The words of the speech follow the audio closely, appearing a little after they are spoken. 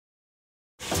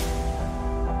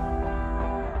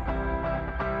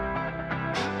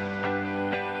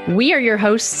We are your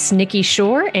hosts, Nikki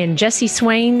Shore and Jesse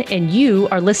Swain, and you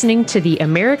are listening to the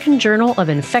American Journal of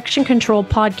Infection Control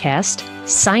podcast,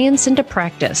 Science Into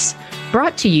Practice,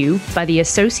 brought to you by the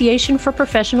Association for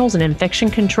Professionals in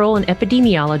Infection Control and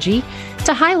Epidemiology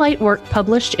to highlight work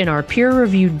published in our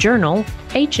peer-reviewed journal,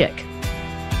 AJIC.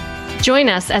 Join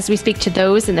us as we speak to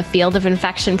those in the field of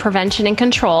infection prevention and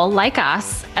control, like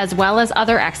us, as well as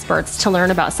other experts, to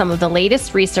learn about some of the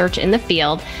latest research in the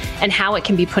field and how it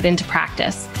can be put into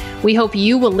practice. We hope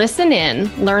you will listen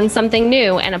in, learn something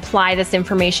new, and apply this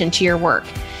information to your work.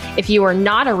 If you are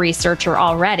not a researcher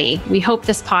already, we hope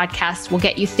this podcast will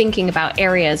get you thinking about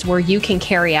areas where you can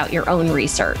carry out your own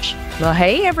research. Well,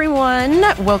 hey, everyone.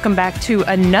 Welcome back to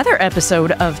another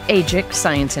episode of AJIC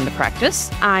Science Into Practice.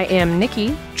 I am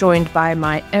Nikki, joined by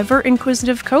my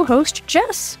ever-inquisitive co-host,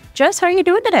 Jess. Jess, how are you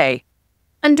doing today?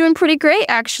 I'm doing pretty great,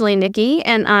 actually, Nikki,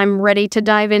 and I'm ready to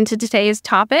dive into today's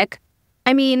topic.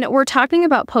 I mean, we're talking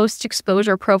about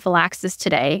post-exposure prophylaxis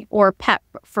today, or PEP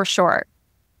for short.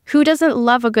 Who doesn't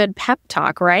love a good pep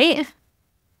talk, right?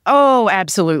 Oh,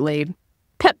 absolutely.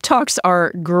 Pep talks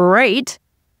are great,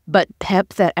 but pep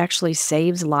that actually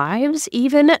saves lives,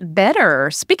 even better.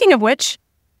 Speaking of which,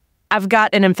 I've got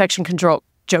an infection control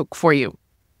joke for you.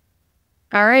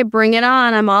 All right, bring it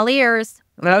on. I'm all ears.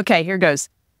 Okay, here goes.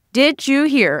 Did you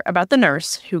hear about the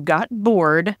nurse who got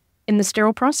bored in the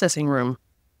sterile processing room?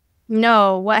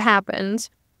 No, what happened?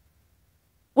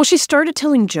 Well, she started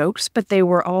telling jokes, but they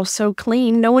were all so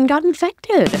clean, no one got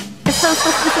infected.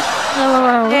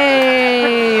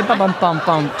 Hey, bum.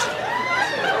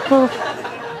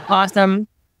 Awesome.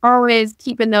 Always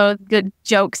keeping those good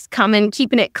jokes coming,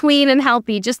 keeping it clean and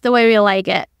healthy, just the way we like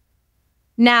it.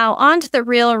 Now, on to the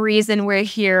real reason we're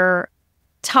here,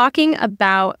 talking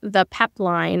about the PEP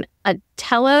line, a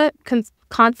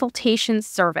teleconsultation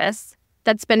service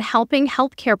that's been helping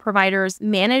healthcare providers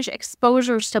manage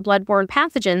exposures to bloodborne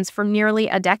pathogens for nearly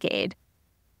a decade.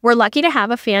 We're lucky to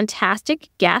have a fantastic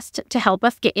guest to help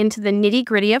us get into the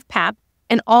nitty-gritty of PEP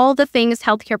and all the things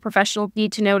healthcare professionals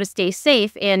need to know to stay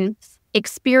safe in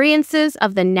experiences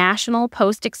of the National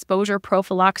Post-Exposure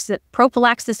Prophylaxis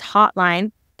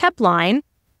Hotline, PEP line,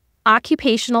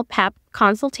 Occupational PEP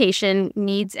Consultation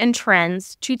Needs and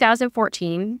Trends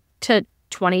 2014 to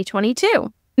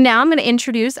 2022. Now I'm going to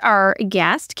introduce our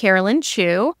guest. Carolyn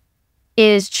Chu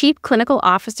is Chief Clinical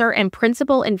Officer and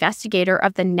Principal Investigator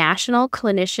of the National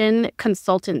Clinician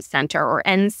Consultation Center, or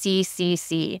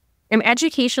NCCC, an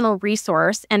educational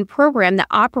resource and program that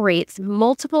operates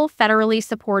multiple federally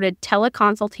supported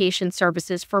teleconsultation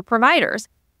services for providers.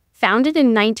 Founded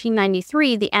in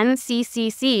 1993, the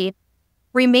NCCC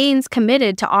remains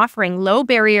committed to offering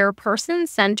low-barrier,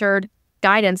 person-centered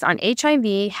guidance on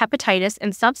HIV, hepatitis,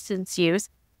 and substance use,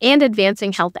 and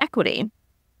advancing health equity.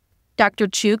 Dr.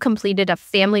 Chu completed a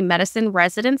family medicine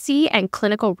residency and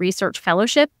clinical research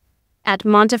fellowship at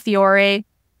Montefiore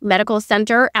Medical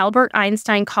Center, Albert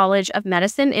Einstein College of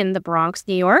Medicine in the Bronx,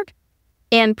 New York,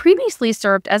 and previously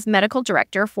served as medical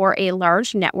director for a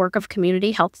large network of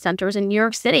community health centers in New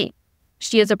York City.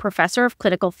 She is a professor of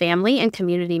clinical family and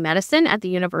community medicine at the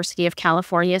University of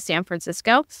California, San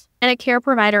Francisco, and a care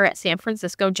provider at San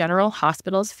Francisco General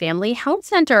Hospital's Family Health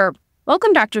Center.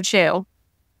 Welcome, Dr. Chu.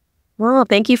 Well,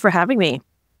 thank you for having me.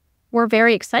 We're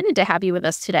very excited to have you with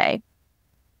us today.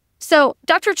 So,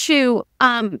 Dr. Chu,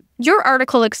 your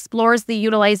article explores the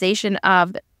utilization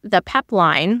of the PEP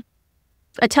line,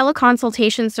 a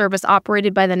teleconsultation service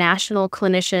operated by the National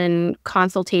Clinician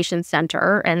Consultation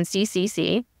Center,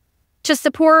 NCCC, to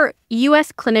support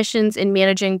U.S. clinicians in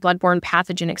managing bloodborne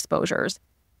pathogen exposures.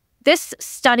 This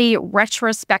study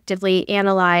retrospectively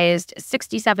analyzed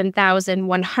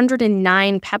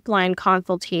 67,109 PEP line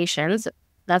consultations,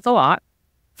 that's a lot,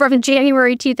 from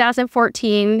January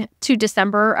 2014 to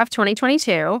December of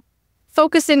 2022,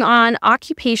 focusing on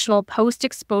occupational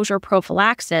post-exposure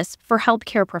prophylaxis for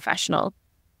healthcare professionals.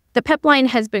 The PEP line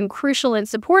has been crucial in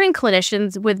supporting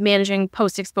clinicians with managing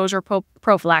post-exposure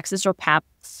prophylaxis, or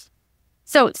PEPs.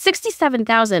 So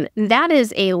 67,000, that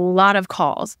is a lot of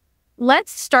calls.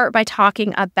 Let's start by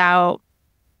talking about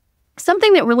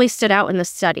something that really stood out in the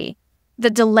study, the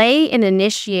delay in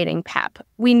initiating PEP.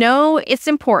 We know it's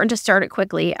important to start it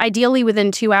quickly, ideally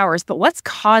within 2 hours, but what's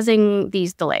causing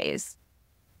these delays?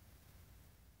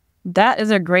 That is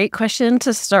a great question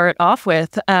to start off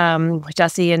with,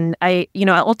 Jesse. And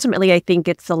ultimately, I think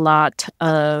it's a lot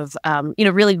of,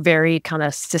 really very kind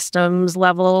of systems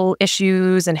level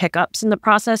issues and hiccups in the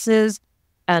processes.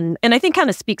 And I think kind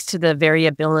of speaks to the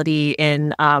variability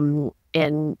in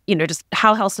just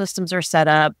how health systems are set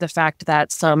up, the fact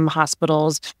that some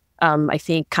hospitals I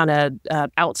think kind of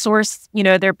outsource,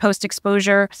 their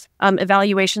post-exposure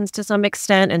evaluations to some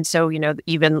extent. And so,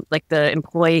 even like the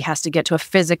employee has to get to a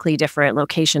physically different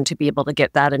location to be able to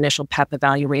get that initial PEP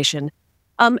evaluation.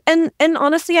 And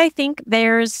honestly, I think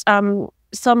there's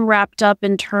some wrapped up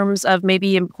in terms of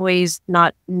maybe employees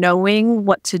not knowing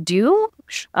what to do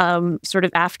sort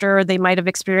of after they might have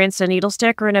experienced a needle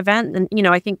stick or an event. And,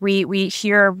 I think we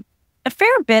hear a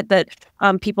fair bit that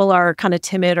people are kind of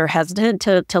timid or hesitant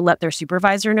to let their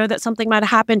supervisor know that something might have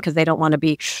happened because they don't want to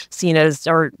be seen as,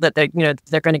 or that they're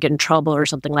going to get in trouble or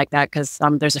something like that because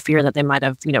there's a fear that they might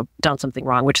have, done something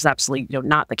wrong, which is absolutely,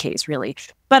 not the case really.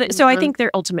 But so I think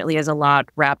there ultimately is a lot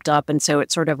wrapped up. And so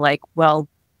it's sort of like, well,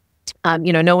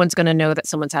 no one's going to know that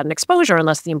someone's had an exposure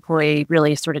unless the employee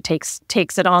really sort of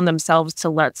takes it on themselves to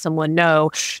let someone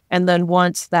know. And then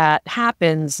once that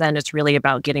happens, then it's really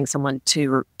about getting someone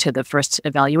to the first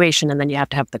evaluation. And then you have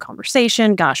to have the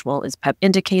conversation. Gosh, well, is PEP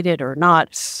indicated or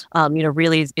not?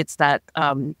 Really, it's that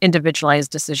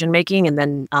individualized decision making. And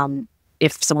then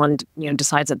if someone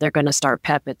decides that they're going to start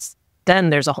PEP,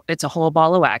 it's a whole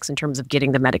ball of wax in terms of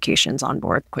getting the medications on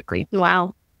board quickly.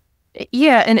 Wow.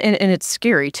 Yeah, and it's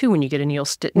scary, too, when you get a needle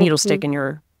stick and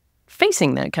you're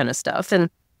facing that kind of stuff. And,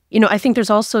 I think there's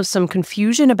also some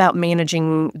confusion about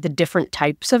managing the different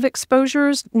types of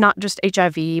exposures, not just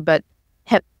HIV, but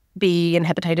Hep B and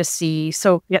hepatitis C.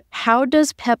 So how do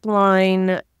PEP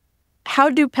line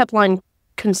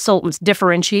consultants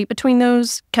differentiate between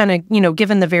those, kind of,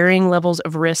 given the varying levels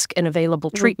of risk and available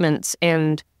treatments,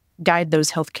 and guide those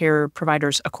healthcare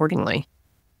providers accordingly?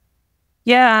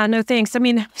 Yeah, no, thanks. I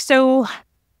mean, so,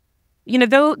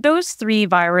 those three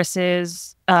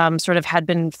viruses sort of had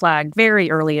been flagged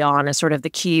very early on as sort of the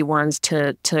key ones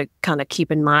to kind of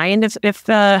keep in mind if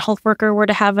a health worker were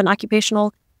to have an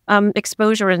occupational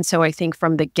exposure. And so I think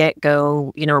from the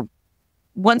get-go,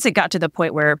 once it got to the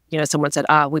point where, someone said,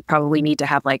 we probably need to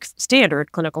have like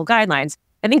standard clinical guidelines,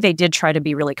 I think they did try to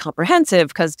be really comprehensive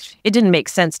because it didn't make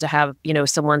sense to have,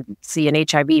 someone see an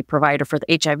HIV provider for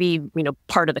the HIV,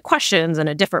 part of the questions and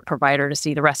a different provider to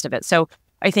see the rest of it. So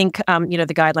I think,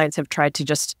 the guidelines have tried to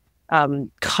just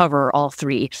cover all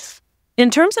three. In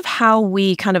terms of how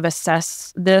we kind of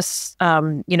assess this,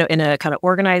 in a kind of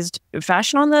organized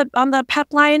fashion on the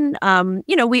PEP line,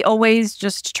 we always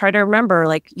just try to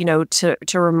remember,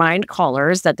 to remind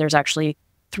callers that there's actually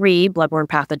 3 bloodborne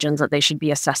pathogens that they should be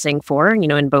assessing for,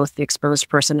 in both the exposed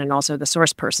person and also the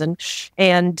source person.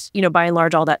 And, by and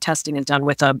large, all that testing is done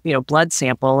with a, blood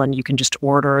sample, and you can just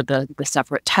order the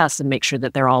separate tests and make sure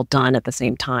that they're all done at the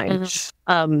same time.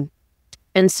 Mm-hmm.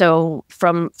 And so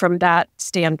from that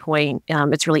standpoint,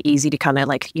 it's really easy to kind of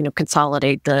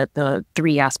consolidate the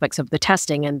 3 aspects of the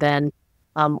testing. And then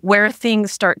where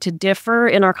things start to differ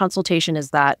in our consultation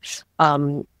is that,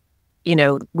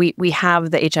 we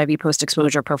have the HIV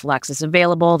post-exposure prophylaxis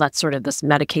available. That's sort of this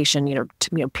medication,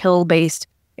 pill-based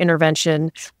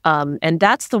intervention. And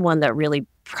that's the one that really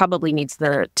probably needs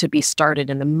to be started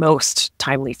in the most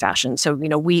timely fashion. So,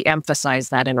 we emphasize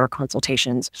that in our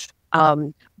consultations.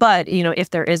 But, if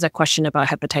there is a question about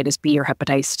hepatitis B or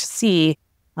hepatitis C,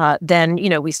 then,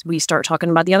 we start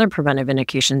talking about the other preventive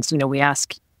indications. We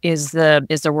ask, is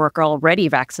the worker already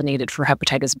vaccinated for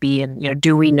hepatitis B? And,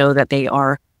 do we know that they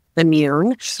are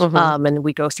immune? Mm-hmm. And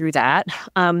we go through that.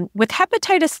 With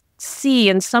hepatitis C,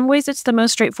 in some ways, it's the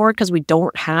most straightforward because we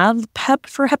don't have PEP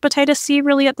for hepatitis C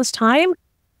really at this time.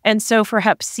 And so for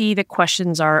Hep C, the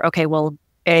questions are, okay, well,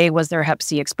 A, was there Hep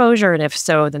C exposure? And if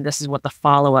so, then this is what the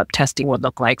follow-up testing would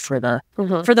look like for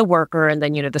the worker. And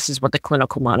then, this is what the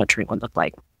clinical monitoring would look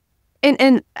like.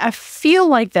 And I feel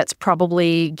like that's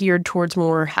probably geared towards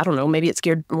more, I don't know, maybe it's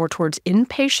geared more towards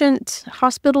inpatient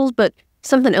hospitals, but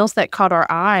something else that caught our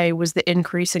eye was the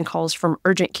increase in calls from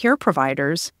urgent care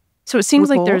providers. So it seems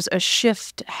like there's a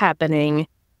shift happening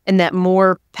and that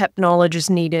more PEP knowledge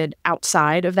is needed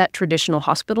outside of that traditional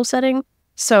hospital setting.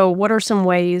 So what are some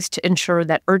ways to ensure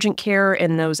that urgent care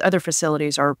and those other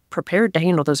facilities are prepared to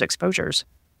handle those exposures?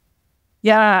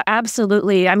 Yeah,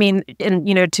 absolutely. I mean,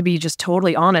 and, to be just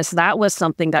totally honest, that was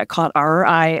something that caught our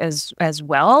eye as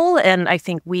well. And I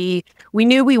think we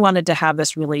knew we wanted to have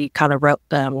this really kind of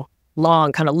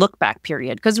long kind of look back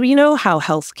period because we know how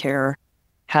healthcare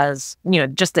has,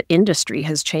 just the industry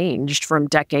has changed from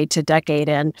decade to decade.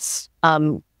 And,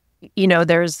 there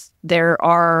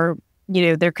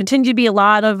continue to be a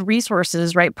lot of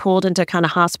resources, right, pulled into kind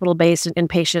of hospital-based and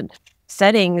inpatient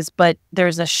settings, but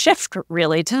there's a shift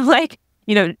really to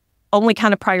only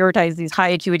kind of prioritize these high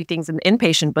acuity things in the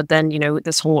inpatient, but then,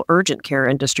 this whole urgent care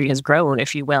industry has grown,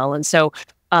 if you will. And so,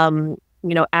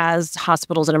 as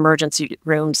hospitals and emergency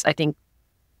rooms, I think,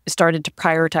 started to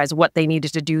prioritize what they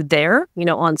needed to do there,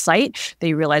 on site.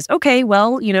 They realized, okay,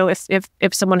 well,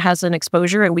 if someone has an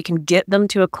exposure and we can get them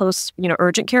to a close,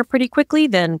 urgent care pretty quickly,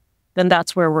 then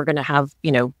that's where we're going to have,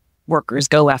 workers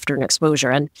go after an exposure.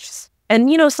 And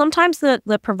sometimes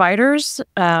the providers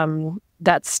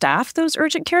that staff those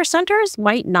urgent care centers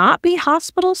might not be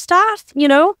hospital staff,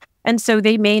 and so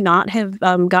they may not have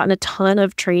gotten a ton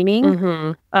of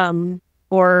training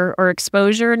or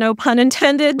exposure, no pun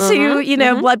intended, to,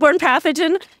 bloodborne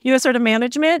pathogen, sort of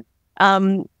management.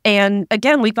 And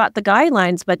again, we've got the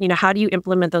guidelines, but, how do you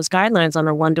implement those guidelines on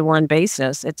a one-to-one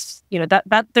basis? It's,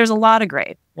 that there's a lot of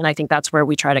gray. And I think that's where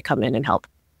we try to come in and help.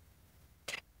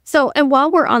 So, and while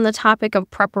we're on the topic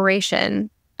of preparation,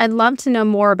 I'd love to know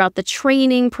more about the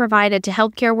training provided to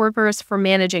healthcare workers for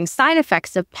managing side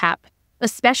effects of PEP,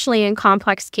 especially in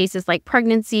complex cases like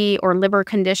pregnancy or liver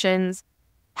conditions.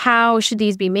 How should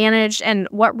these be managed, and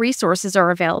what resources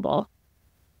are available?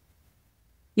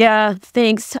 Yeah,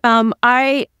 thanks. To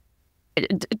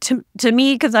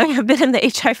me, because I have been in the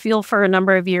HI field for a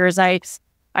number of years, I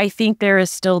think there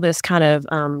is still this kind of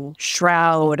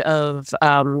shroud of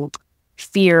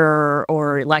fear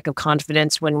or lack of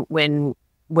confidence when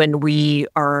we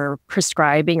are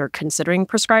prescribing or considering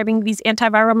prescribing these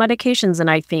antiviral medications. And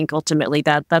I think ultimately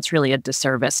that's really a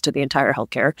disservice to the entire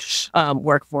healthcare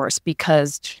workforce,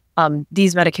 because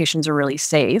these medications are really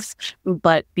safe,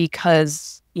 but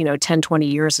because, 10, 20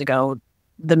 years ago,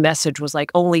 the message was like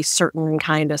only certain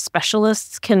kind of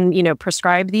specialists can,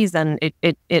 prescribe these, then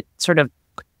it sort of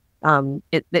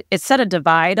it set a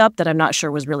divide up that I'm not sure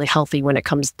was really healthy when it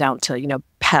comes down to,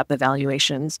 PEP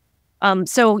evaluations.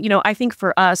 So, I think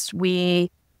for us, we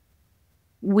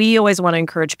always want to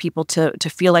encourage people to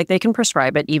feel like they can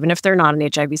prescribe it, even if they're not an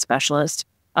HIV specialist,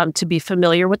 to be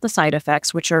familiar with the side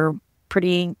effects, which are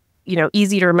pretty,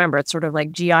 easy to remember. It's sort of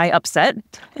like GI upset,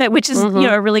 which is,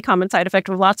 a really common side effect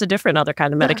of lots of different other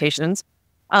kind of medications.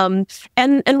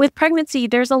 And with pregnancy,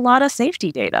 there's a lot of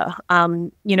safety data.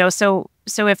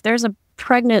 So if there's a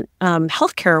pregnant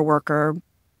healthcare worker,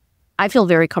 I feel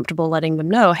very comfortable letting them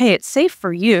know, hey, it's safe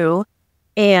for you,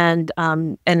 and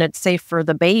it's safe for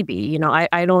the baby.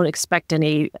 I don't expect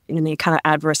any kind of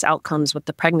adverse outcomes with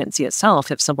the pregnancy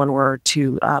itself if someone were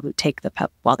to take the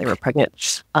PEP while they were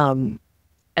pregnant.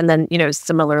 And then,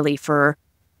 similarly for,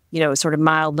 sort of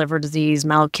mild liver disease,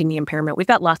 mild kidney impairment, we've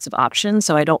got lots of options.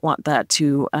 So I don't want that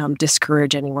to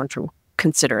discourage anyone from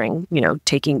considering,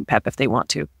 taking PEP if they want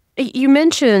to. You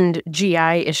mentioned GI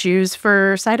issues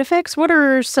for side effects. What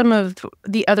are some of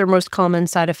the other most common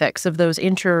side effects of those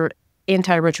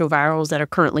antiretrovirals that are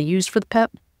currently used for the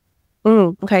PEP?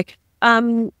 Okay.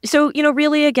 So,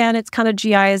 really, again, it's kind of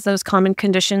GI as those common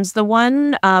conditions. The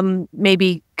one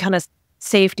maybe kind of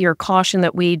safety or caution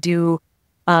that we do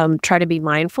try to be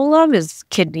mindful of is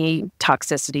kidney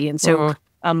toxicity. And so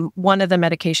one of the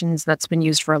medications that's been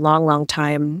used for a long, long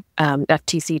time,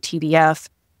 FTC TDF,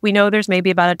 we know there's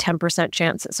maybe about a 10%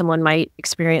 chance that someone might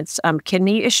experience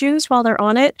kidney issues while they're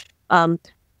on it. And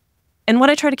what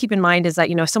I try to keep in mind is that,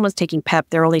 if someone's taking PEP,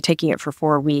 they're only taking it for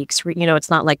 4 weeks. It's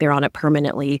not like they're on it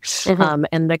permanently.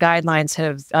 And the guidelines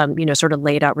have, sort of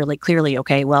laid out really clearly,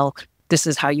 okay, well, this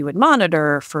is how you would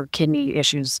monitor for kidney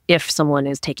issues if someone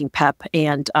is taking PEP.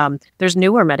 And there's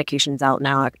newer medications out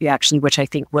now, actually, which I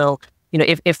think will,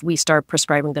 if we start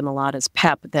prescribing them a lot as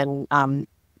PEP, then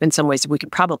in some ways we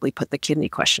could probably put the kidney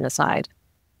question aside.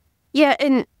 Yeah,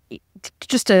 and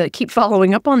just to keep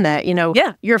following up on that,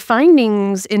 your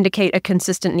findings indicate a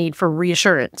consistent need for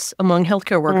reassurance among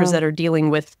healthcare workers that are dealing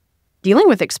with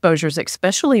exposures,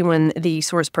 especially when the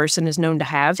source person is known to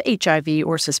have HIV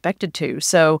or suspected to.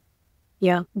 So,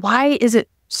 yeah, why is it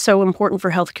so important for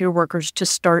healthcare workers to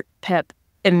start PEP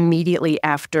immediately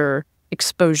after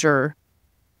exposure,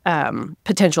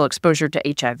 potential exposure to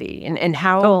HIV? And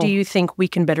how do you think we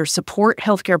can better support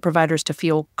healthcare providers to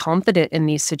feel confident in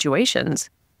these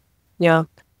situations? Yeah.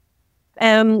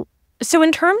 So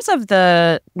in terms of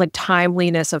the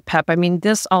timeliness of PEP, I mean,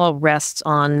 this all rests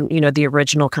on, the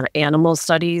original kind of animal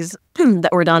studies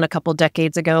that were done a couple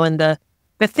decades ago. And the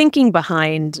thinking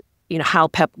behind, how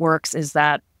PEP works is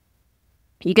that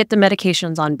you get the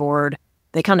medications on board,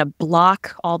 they kind of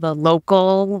block all the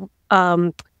local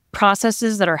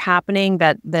processes that are happening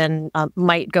that then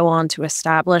might go on to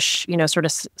establish, sort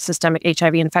of systemic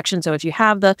HIV infection. So if you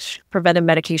have the preventive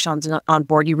medications on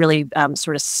board, you really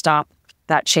sort of stop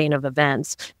that chain of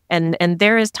events. And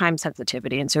there is time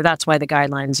sensitivity. And so that's why the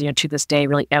guidelines, to this day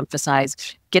really emphasize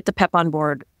get the PEP on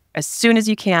board as soon as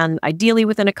you can, ideally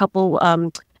within a couple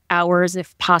hours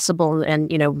if possible. And,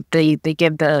 they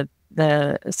give the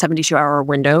 72-hour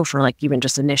window for even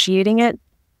just initiating it.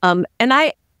 And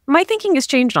my thinking has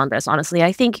changed on this, honestly.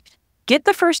 I think get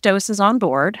the first doses on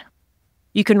board.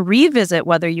 You can revisit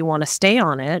whether you want to stay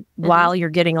on it while you're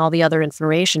getting all the other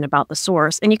information about the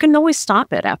source. And you can always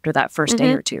stop it after that first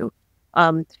day or two.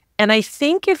 And I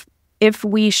think if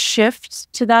we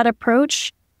shift to that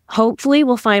approach, hopefully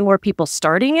we'll find more people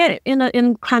starting it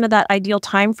in kind of that ideal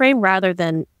time frame rather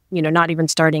than, not even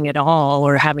starting at all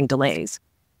or having delays.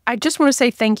 I just want to say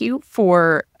thank you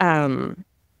for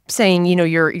saying,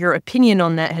 your opinion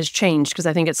on that has changed, because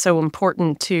I think it's so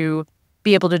important to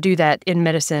be able to do that in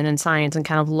medicine and science and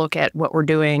kind of look at what we're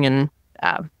doing and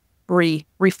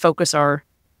refocus our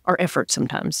efforts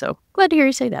sometimes. So glad to hear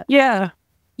you say that. Yeah.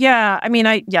 I mean,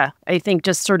 I think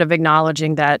just sort of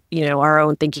acknowledging that, our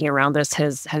own thinking around this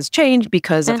has changed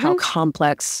because of how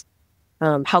complex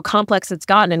it's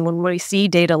gotten. And when we see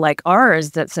data like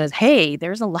ours that says, hey,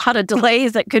 there's a lot of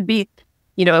delays that could be,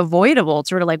 avoidable, it's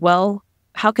sort of like, well,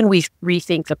 how can we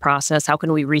rethink the process? How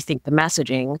can we rethink the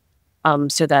messaging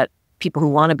so that people who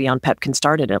want to be on PEP can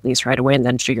start it at least right away and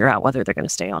then figure out whether they're going to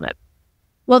stay on it?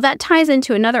 Well, that ties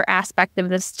into another aspect of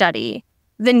the study,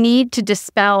 the need to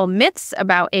dispel myths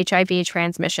about HIV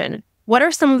transmission. What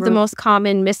are some of the most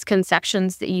common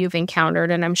misconceptions that you've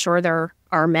encountered? And I'm sure there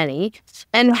are many.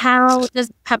 And how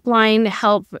does PEPline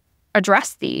help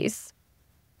address these?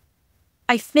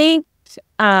 I think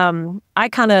I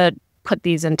kind of put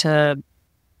these into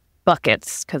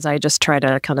buckets because I just try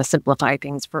to kind of simplify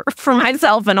things for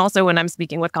myself and also when I'm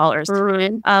speaking with callers.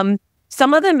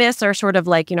 Some of the myths are sort of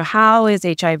like, how is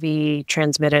HIV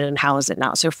transmitted and how is it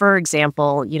not? So for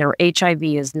example, HIV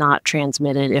is not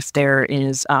transmitted if there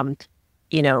is,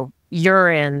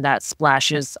 urine that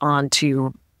splashes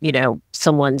onto,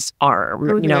 someone's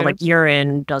arm. Like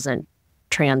urine doesn't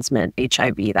transmit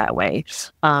HIV that way.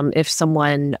 If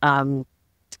someone,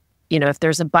 if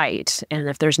there's a bite and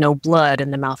if there's no blood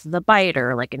in the mouth of the biter,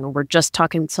 and we're just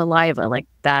talking saliva,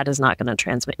 that is not going to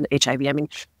transmit HIV. I mean,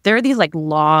 there are these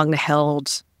long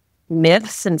held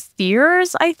myths and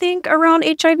fears, I think, around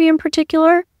HIV in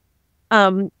particular.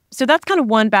 So that's kind of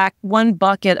one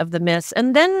bucket of the myths.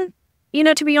 And then,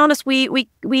 to be honest, we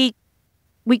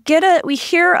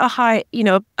hear a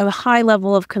high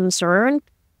level of concern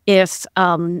if,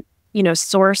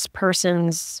 source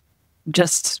persons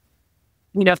just,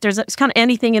 if there's kind of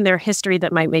anything in their history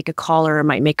that might make a caller or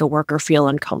might make a worker feel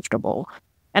uncomfortable.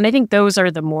 And I think those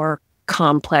are the more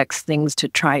complex things to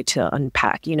try to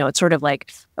unpack. It's sort of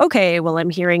like, okay, well, I'm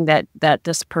hearing that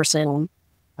this person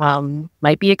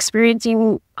might be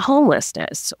experiencing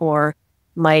homelessness or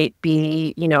might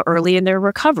be, early in their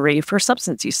recovery for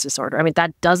substance use disorder. I mean,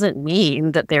 that doesn't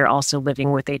mean that they're also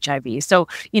living with HIV. So,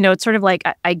 it's sort of like,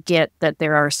 I get that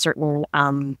there are certain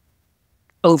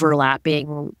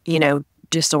overlapping,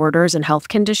 disorders and health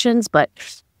conditions, but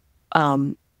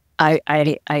I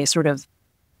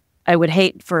would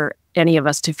hate for any of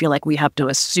us to feel like we have to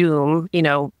assume,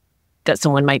 that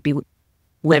someone might be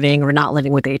living or not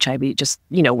living with HIV, just,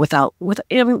 the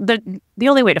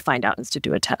only way to find out is to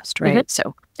do a test, right?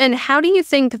 So, and how do you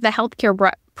think the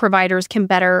healthcare providers can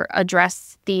better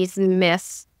address these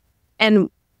myths? And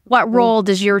what role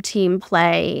does your team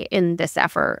play in this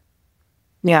effort?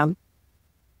 Yeah.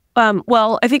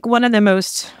 Well, I think one of the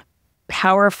most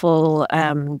powerful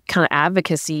kind of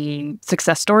advocacy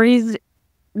success stories,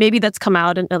 maybe that's come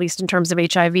out, at least in terms of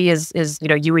HIV, is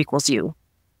U equals U.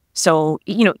 So,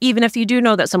 even if you do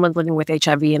know that someone's living with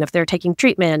HIV and if they're taking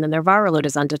treatment and their viral load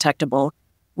is undetectable,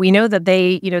 we know that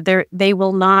they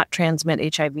will not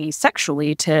transmit HIV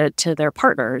sexually to their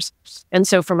partners. And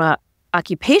so from a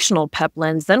occupational PEP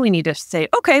lens, then we need to say,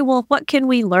 okay, well, what can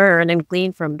we learn and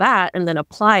glean from that and then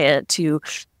apply it to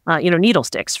needle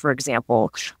sticks, for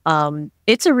example.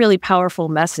 It's a really powerful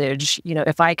message,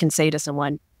 if I can say to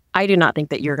someone, I do not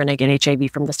think that you're going to get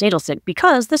HIV from this needle stick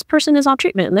because this person is on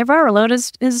treatment and their viral load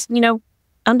is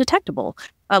undetectable.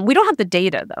 We don't have the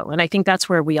data, though. And I think that's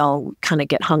where we all kind of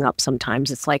get hung up sometimes.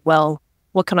 It's like, well,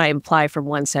 what can I imply from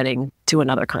one setting to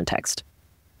another context?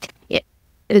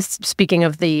 Speaking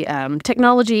of the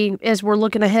technology, as we're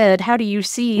looking ahead, how do you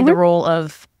see the role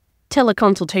of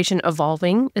teleconsultation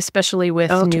evolving, especially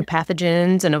with new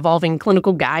pathogens and evolving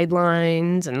clinical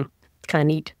guidelines? And it's kind of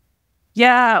neat.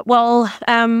 Yeah, well,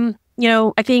 I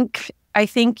think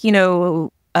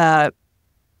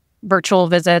virtual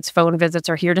visits, phone visits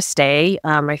are here to stay.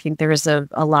 I think there is a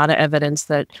lot of evidence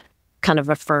that kind of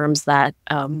affirms that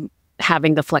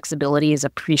having the flexibility is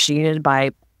appreciated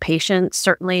by patients,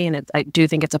 certainly, and I do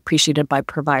think it's appreciated by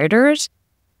providers.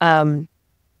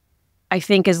 I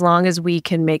think as long as we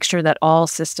can make sure that all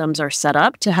systems are set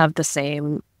up to have the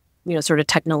same, sort of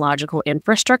technological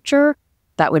infrastructure,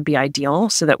 that would be ideal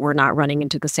so that we're not running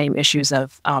into the same issues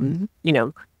of,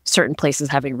 certain places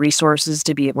having resources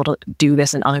to be able to do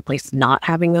this and other places not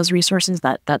having those resources,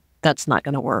 that's not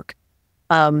going to work.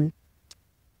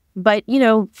 But,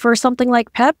 for something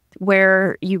like PEP,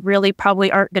 where you really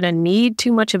probably aren't going to need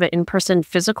too much of an in-person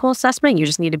physical assessment, you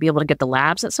just need to be able to get the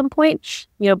labs at some point,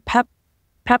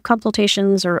 PEP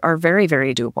consultations are very,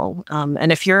 very doable.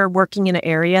 And if you're working in an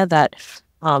area that,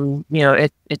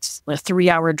 it's a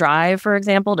 3-hour drive, for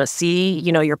example, to see,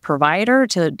 your provider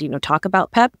to, talk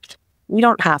about PEP, you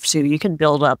don't have to. You can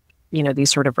build up,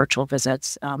 these sort of virtual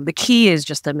visits. The key is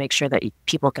just to make sure that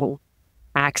people can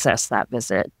access that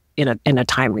visit in a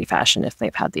timely fashion if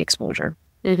they've had the exposure.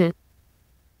 Mm-hmm.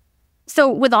 So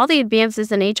with all the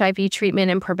advances in HIV treatment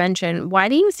and prevention, why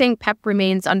do you think PEP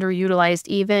remains underutilized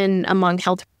even among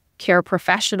healthcare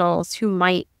professionals who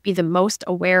might be the most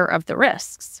aware of the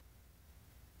risks?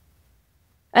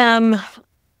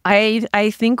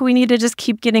 I think we need to just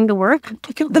keep getting to work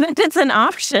that it's an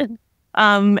option.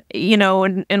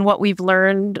 And what we've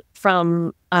learned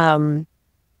from,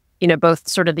 both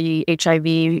sort of the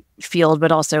HIV field,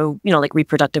 but also, like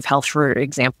reproductive health, for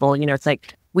example, it's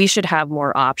like we should have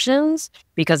more options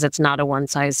because it's not a one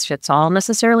size fits all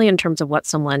necessarily in terms of what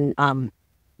someone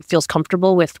feels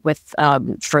comfortable with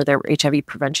for their HIV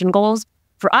prevention goals.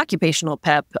 For occupational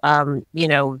PEP,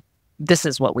 this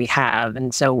is what we have.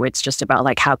 And so it's just about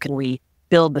like, how can we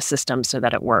build the system so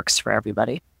that it works for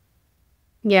everybody?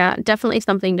 Yeah, definitely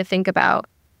something to think about.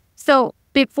 So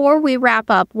before we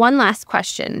wrap up, one last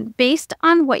question. Based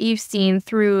on what you've seen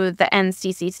through the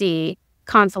NCCC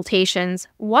consultations,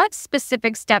 what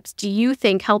specific steps do you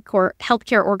think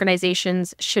healthcare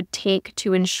organizations should take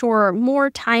to ensure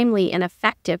more timely and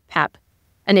effective PEP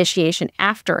initiation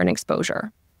after an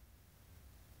exposure?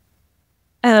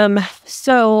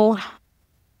 So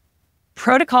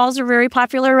protocols are very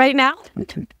popular right now.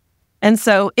 And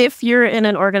so if you're in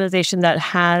an organization that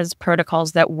has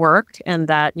protocols that work and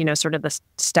that, sort of the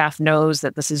staff knows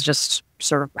that this is just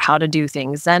sort of how to do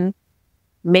things, then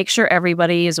make sure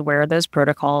everybody is aware of those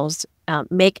protocols,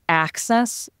 make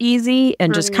access easy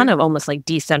and just kind of almost like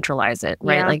decentralize it,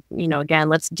 right? Yeah. Like, again,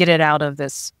 let's get it out of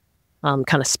this kind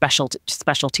of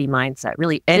specialty mindset.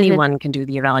 Really, anyone can do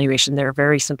the evaluation. There are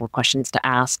very simple questions to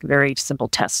ask, very simple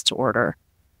tests to order.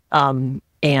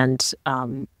 And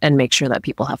make sure that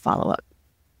people have follow-up.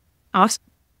 Awesome.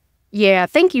 Yeah,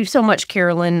 thank you so much,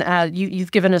 Carolyn.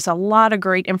 You've given us a lot of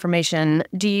great information.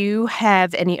 Do you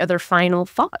have any other final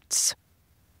thoughts?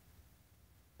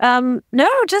 No,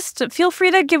 just feel free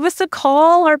to give us a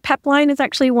call. Our PEP line is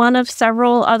actually one of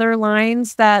several other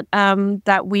lines that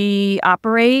we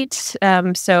operate.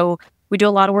 So we do a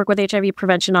lot of work with HIV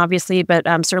prevention, obviously, but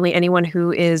certainly anyone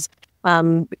who is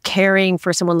caring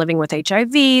for someone living with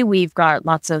HIV. We've got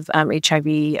lots of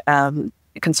HIV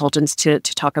consultants to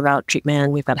talk about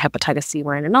treatment. We've got a hepatitis C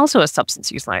line and also a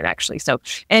substance use line, actually. So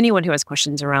anyone who has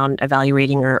questions around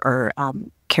evaluating or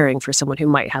caring for someone who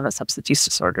might have a substance use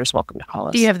disorder is welcome to call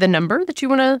us. Do you have the number that you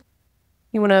want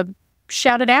to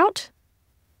shout it out?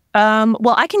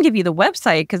 Well, I can give you the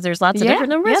website because there's lots of different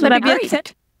numbers. Yeah, that'd be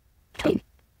great.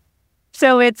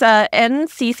 So it's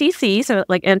NCCC, so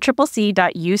like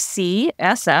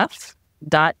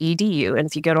nccc.ucsf.edu. And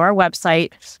if you go to our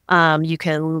website, you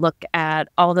can look at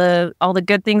all the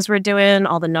good things we're doing,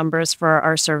 all the numbers for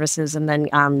our services, and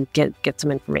then get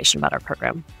some information about our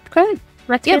program. Good.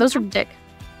 Those are dick.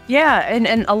 Yeah,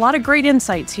 and a lot of great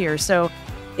insights here. So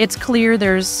it's clear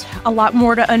there's a lot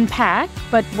more to unpack,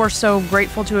 but we're so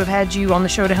grateful to have had you on the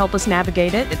show to help us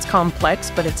navigate it. It's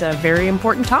complex, but it's a very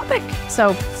important topic.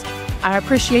 So I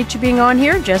appreciate you being on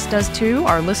here. Jess does too.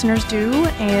 Our listeners do.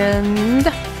 And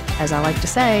as I like to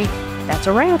say, that's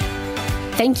a wrap.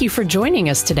 Thank you for joining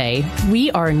us today.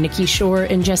 We are Nikki Shore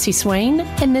and Jessie Swain,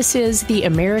 and this is the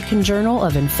American Journal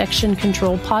of Infection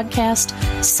Control podcast,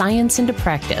 Science Into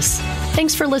Practice.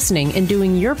 Thanks for listening and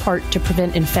doing your part to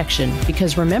prevent infection,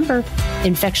 because remember,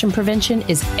 infection prevention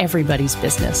is everybody's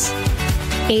business.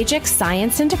 AJIC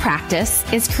Science Into Practice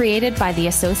is created by the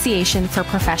Association for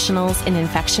Professionals in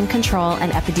Infection Control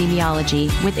and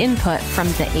Epidemiology with input from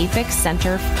the APIC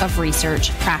Center of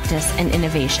Research, Practice, and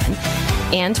Innovation,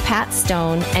 and Pat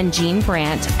Stone and Jean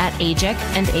Brandt at AJIC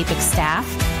and APIC staff,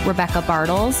 Rebecca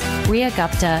Bartles, Ria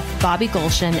Gupta, Bobby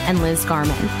Gulshan, and Liz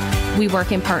Garman. We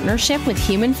work in partnership with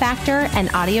Human Factor and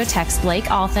audio techs Blake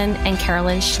Alton and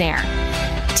Carolyn Schneer.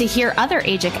 To hear other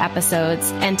AJIC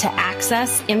episodes and to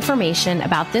access information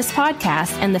about this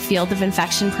podcast and the field of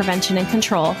infection prevention and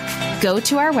control, go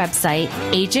to our website,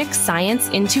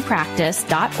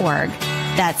 AJICScienceIntoPractice.org.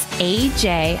 That's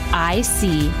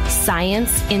AJIC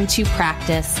Science Into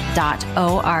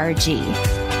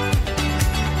Practice.org.